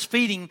miraculous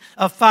feeding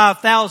of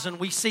 5,000,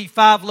 we see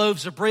 5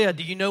 loaves of bread.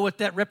 Do you know what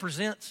that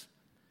represents?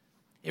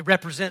 It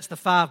represents the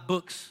 5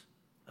 books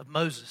of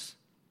Moses.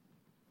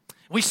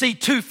 We see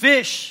 2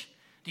 fish.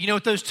 Do you know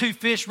what those 2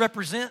 fish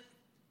represent?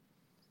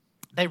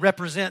 They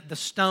represent the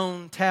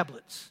stone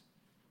tablets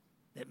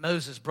that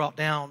Moses brought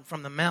down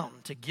from the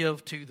mountain to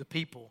give to the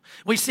people.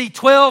 We see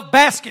 12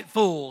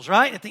 basketfuls,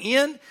 right? At the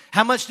end,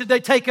 how much did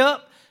they take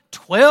up?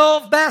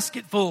 12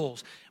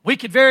 basketfuls. We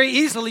could very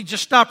easily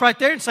just stop right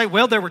there and say,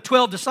 well, there were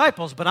 12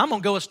 disciples, but I'm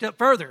going to go a step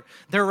further.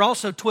 There were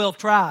also 12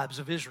 tribes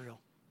of Israel.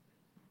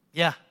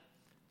 Yeah,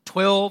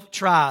 12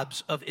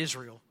 tribes of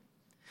Israel.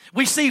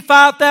 We see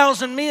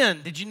 5,000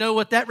 men. Did you know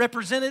what that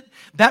represented?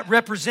 That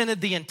represented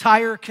the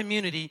entire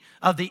community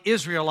of the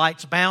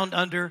Israelites bound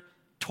under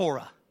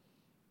Torah,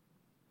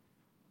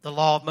 the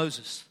law of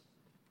Moses.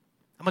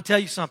 I'm going to tell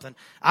you something.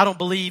 I don't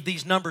believe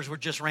these numbers were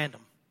just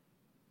random.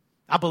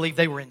 I believe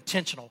they were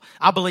intentional.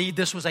 I believe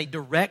this was a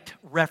direct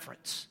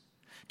reference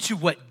to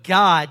what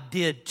God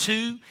did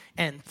to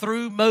and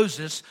through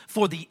Moses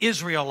for the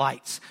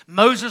Israelites.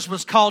 Moses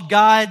was called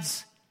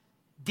God's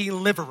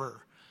deliverer.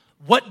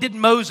 What did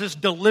Moses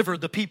deliver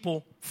the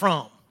people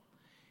from?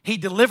 He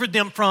delivered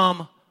them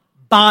from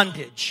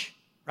bondage,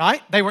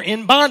 right? They were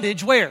in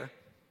bondage where?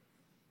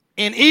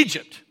 In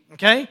Egypt,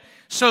 okay?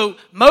 So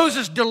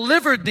Moses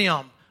delivered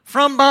them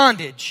from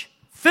bondage,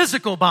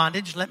 physical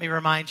bondage, let me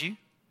remind you,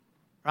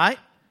 right?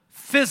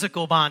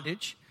 Physical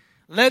bondage.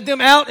 Led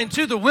them out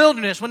into the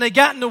wilderness. When they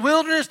got in the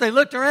wilderness, they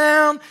looked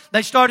around,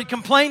 they started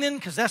complaining,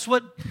 because that's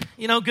what,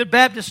 good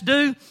Baptists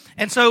do.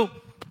 And so,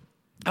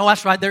 oh,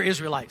 that's right, they're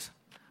Israelites.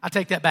 I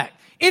take that back.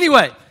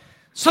 Anyway,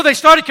 so they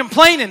started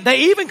complaining.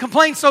 They even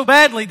complained so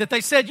badly that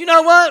they said, you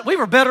know what? We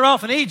were better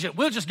off in Egypt.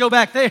 We'll just go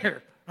back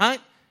there, right?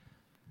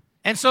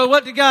 And so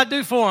what did God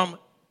do for them?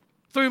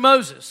 Through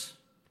Moses.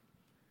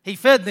 He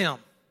fed them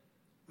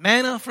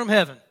manna from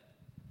heaven.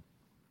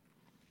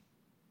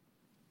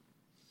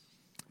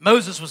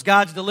 Moses was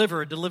God's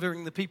deliverer,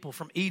 delivering the people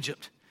from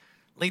Egypt,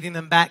 leading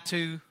them back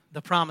to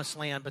the promised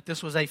land. But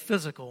this was a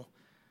physical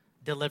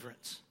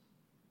deliverance.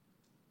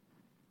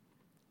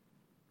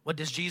 What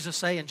does Jesus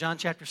say in John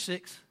chapter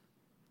 6?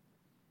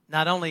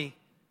 Not only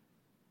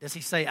does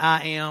he say,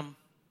 I am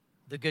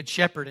the good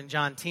shepherd in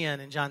John 10,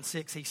 in John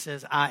 6 he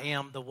says, I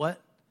am the what?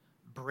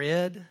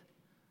 Bread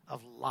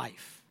of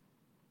life.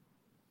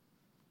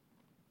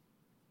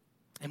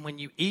 And when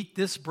you eat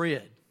this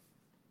bread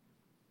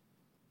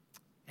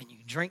and you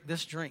drink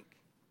this drink,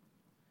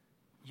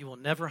 you will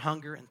never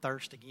hunger and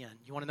thirst again.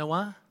 You want to know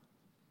why?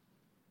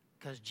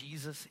 Because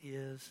Jesus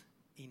is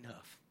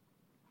enough.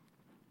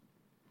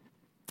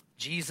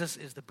 Jesus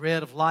is the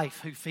bread of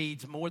life who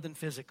feeds more than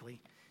physically.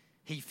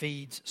 He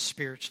feeds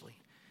spiritually.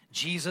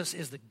 Jesus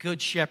is the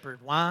good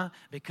shepherd. Why?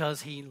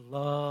 Because he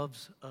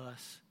loves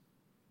us.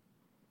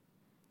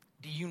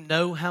 Do you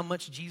know how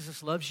much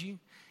Jesus loves you?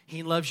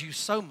 He loves you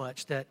so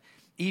much that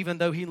even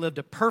though he lived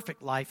a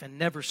perfect life and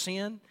never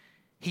sinned,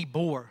 he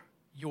bore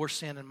your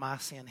sin and my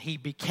sin. He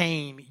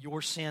became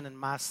your sin and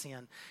my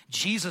sin.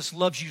 Jesus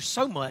loves you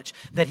so much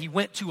that he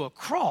went to a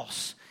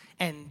cross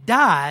and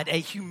died a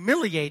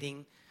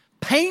humiliating,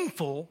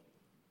 painful,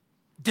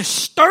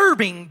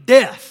 disturbing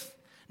death.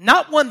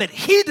 Not one that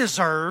he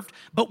deserved,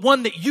 but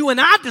one that you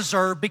and I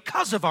deserve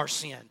because of our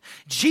sin.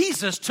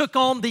 Jesus took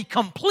on the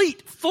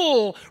complete,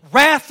 full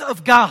wrath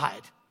of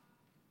God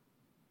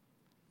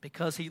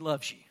because he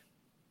loves you.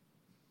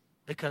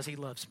 Because he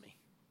loves me.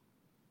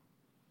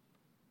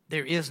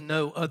 There is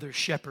no other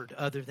shepherd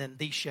other than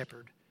the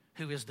shepherd,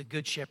 who is the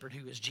good shepherd,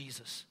 who is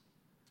Jesus.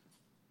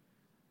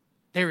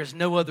 There is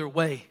no other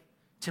way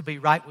to be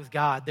right with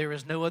God. There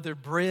is no other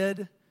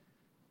bread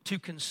to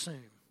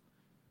consume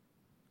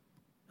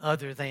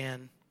other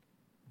than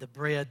the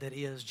bread that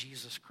is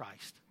Jesus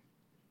Christ.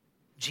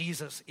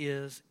 Jesus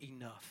is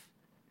enough.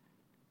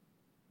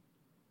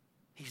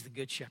 He's the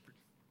Good Shepherd.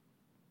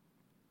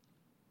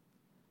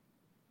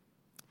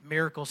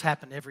 Miracles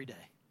happen every day,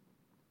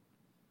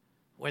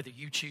 whether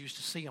you choose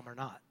to see them or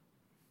not,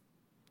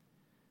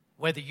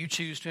 whether you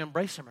choose to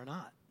embrace them or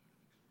not.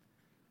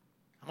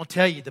 I'm going to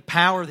tell you, the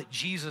power that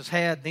Jesus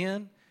had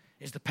then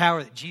is the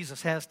power that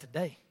Jesus has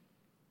today.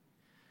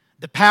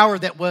 The power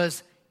that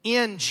was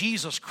in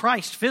Jesus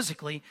Christ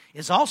physically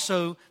is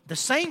also the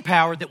same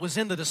power that was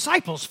in the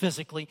disciples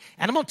physically.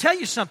 And I'm going to tell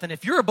you something.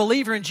 If you're a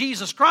believer in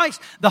Jesus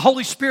Christ, the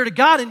Holy Spirit of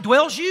God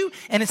indwells you,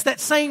 and it's that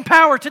same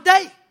power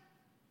today.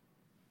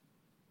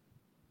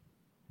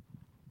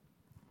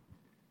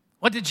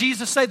 What did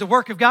Jesus say the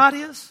work of God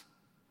is?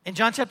 In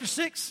John chapter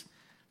 6?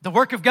 The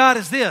work of God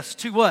is this,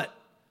 to what?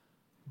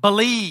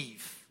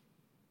 Believe.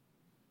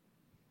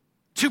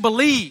 To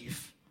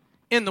believe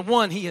in the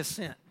one He has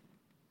sent.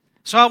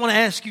 So I want to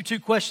ask you two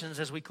questions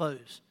as we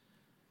close.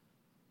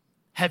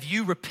 Have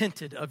you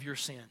repented of your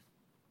sin?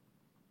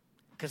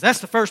 Because that's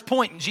the first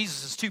point in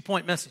Jesus'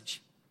 2-point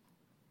message.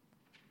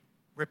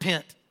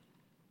 Repent.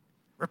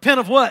 Repent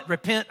of what?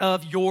 Repent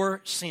of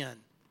your sin.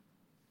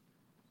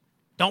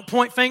 Don't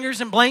point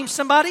fingers and blame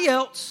somebody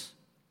else.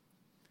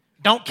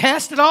 Don't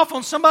cast it off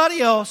on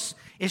somebody else.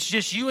 It's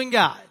just you and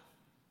God.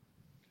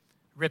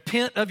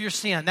 Repent of your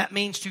sin. That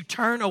means to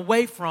turn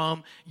away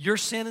from your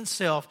sin and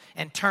self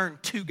and turn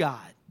to God.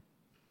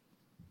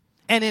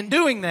 And in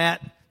doing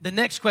that, the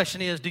next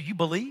question is, do you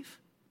believe?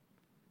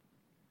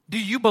 Do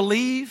you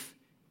believe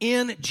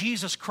in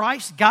Jesus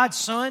Christ, God's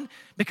Son?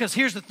 Because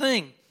here's the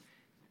thing.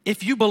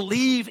 If you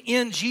believe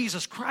in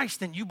Jesus Christ,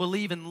 then you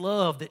believe in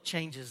love that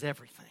changes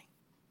everything.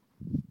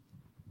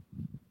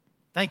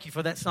 Thank you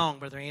for that song,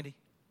 Brother Andy.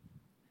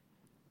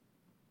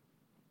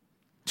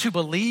 To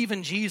believe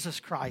in Jesus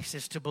Christ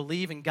is to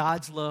believe in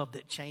God's love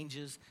that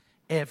changes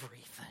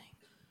everything.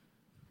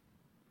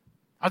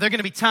 Are there going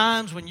to be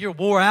times when you're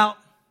wore out?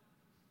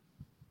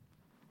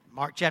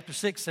 Mark chapter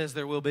 6 says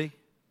there will be.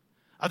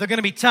 Are there going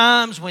to be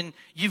times when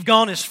you've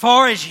gone as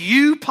far as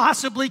you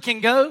possibly can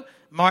go?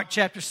 Mark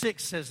chapter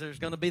 6 says there's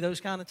going to be those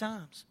kind of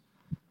times.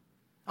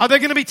 Are there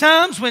going to be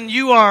times when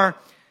you are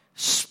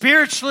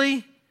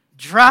spiritually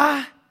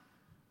dry?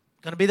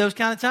 Going to be those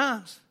kind of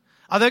times.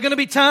 Are there going to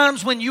be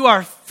times when you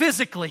are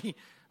physically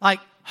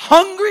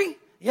hungry?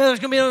 Yeah, there's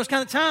going to be those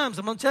kind of times.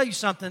 I'm going to tell you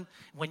something.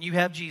 When you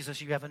have Jesus,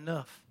 you have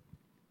enough.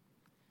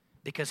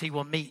 Because He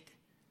will meet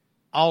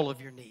all of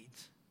your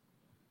needs.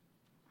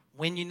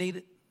 When you need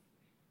it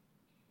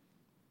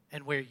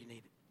and where you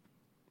need it.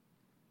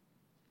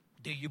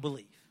 Do you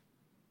believe?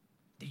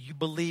 Do you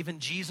believe in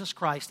Jesus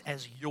Christ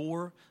as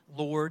your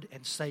Lord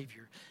and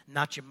Savior?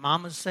 Not your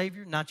mama's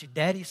Savior, not your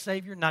daddy's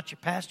Savior, not your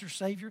pastor's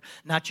Savior,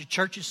 not your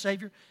church's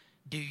Savior.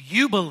 Do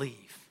you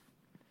believe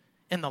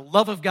in the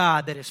love of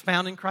God that is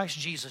found in Christ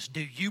Jesus?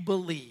 Do you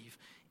believe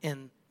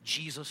in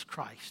Jesus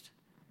Christ,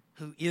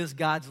 who is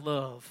God's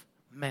love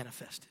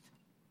manifested?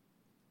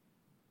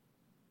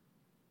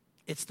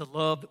 It's the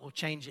love that will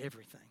change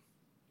everything.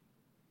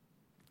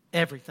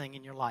 Everything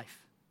in your life.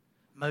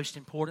 Most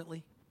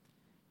importantly,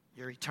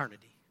 your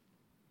eternity.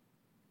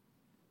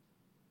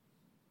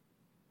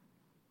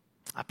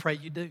 I pray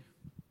you do.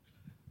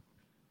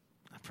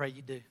 I pray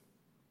you do.